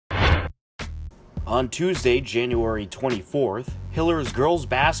On Tuesday, January 24th, Hillers girls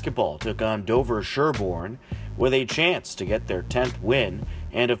basketball took on Dover Sherborne with a chance to get their 10th win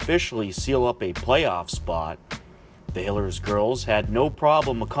and officially seal up a playoff spot. The Hillers girls had no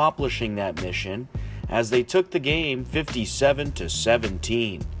problem accomplishing that mission as they took the game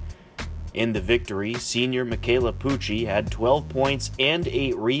 57-17. In the victory, senior Michaela Pucci had 12 points and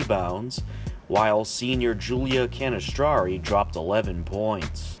 8 rebounds, while senior Julia Canestrari dropped 11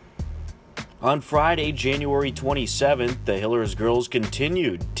 points. On Friday, January 27th, the Hillers girls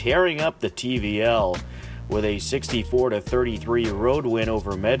continued tearing up the TVL with a 64-33 road win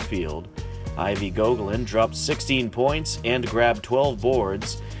over Medfield. Ivy Gogolin dropped 16 points and grabbed 12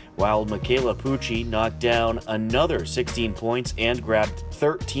 boards, while Michaela Pucci knocked down another 16 points and grabbed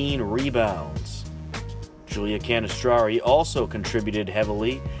 13 rebounds. Julia Canestrari also contributed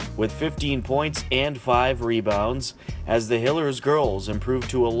heavily with 15 points and 5 rebounds as the Hillers girls improved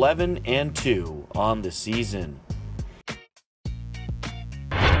to 11-2 on the season.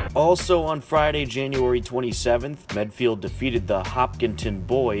 Also on Friday, January 27th, Medfield defeated the Hopkinton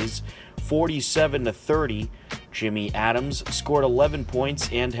boys 47-30. Jimmy Adams scored 11 points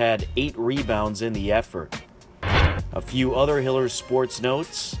and had 8 rebounds in the effort. A few other Hillers sports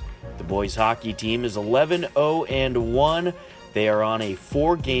notes. The boys hockey team is 11-0-1. They are on a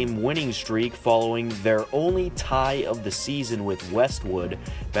 4-game winning streak following their only tie of the season with Westwood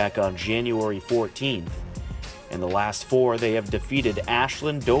back on January 14th. In the last 4, they have defeated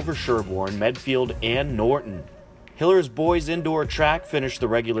Ashland, Dover Sherborne, Medfield, and Norton. Hillers boys indoor track finished the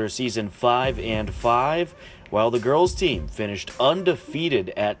regular season 5-5, while the girls team finished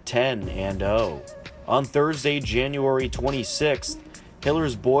undefeated at 10-0. On Thursday, January 26th,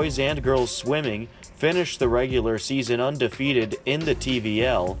 Hillers boys and girls swimming finished the regular season undefeated in the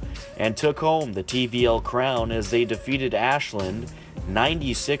TVL and took home the TVL crown as they defeated Ashland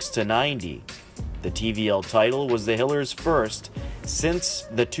 96-90. The TVL title was the Hillers' first since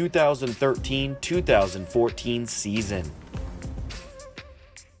the 2013-2014 season.